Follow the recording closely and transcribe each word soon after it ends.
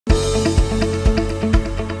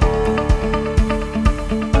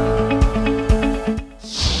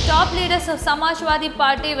of Samajwadi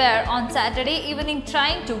Party were on Saturday evening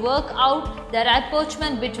trying to work out the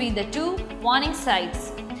rapprochement between the two warring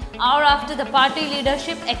sides, hour after the party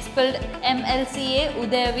leadership expelled MLCA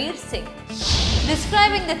Udayveer Singh.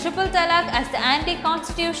 Describing the triple talaq as the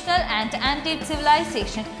anti-constitutional and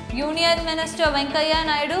anti-civilization, Union Minister Venkaiah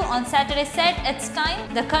Naidu on Saturday said it's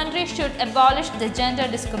time the country should abolish the gender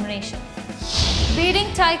discrimination.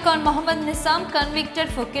 Beating tycoon Mohammad Nizam convicted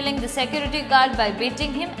for killing the security guard by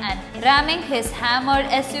beating him and ramming his hammered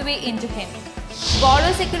SUV into him.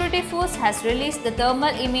 Border Security Force has released the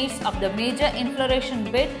thermal image of the major infiltration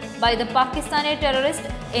bid by the Pakistani terrorists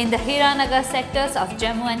in the Hiranagar sectors of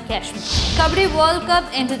Jammu and Kashmir. Kabaddi World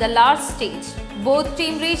Cup into the last stage. Both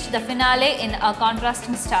teams reached the finale in a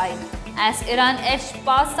contrasting style, as Iran edged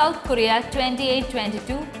past South Korea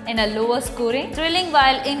 28-22 in a lower scoring thrilling,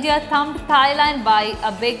 while India thumped Thailand by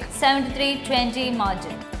a big 73-20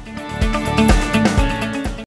 margin.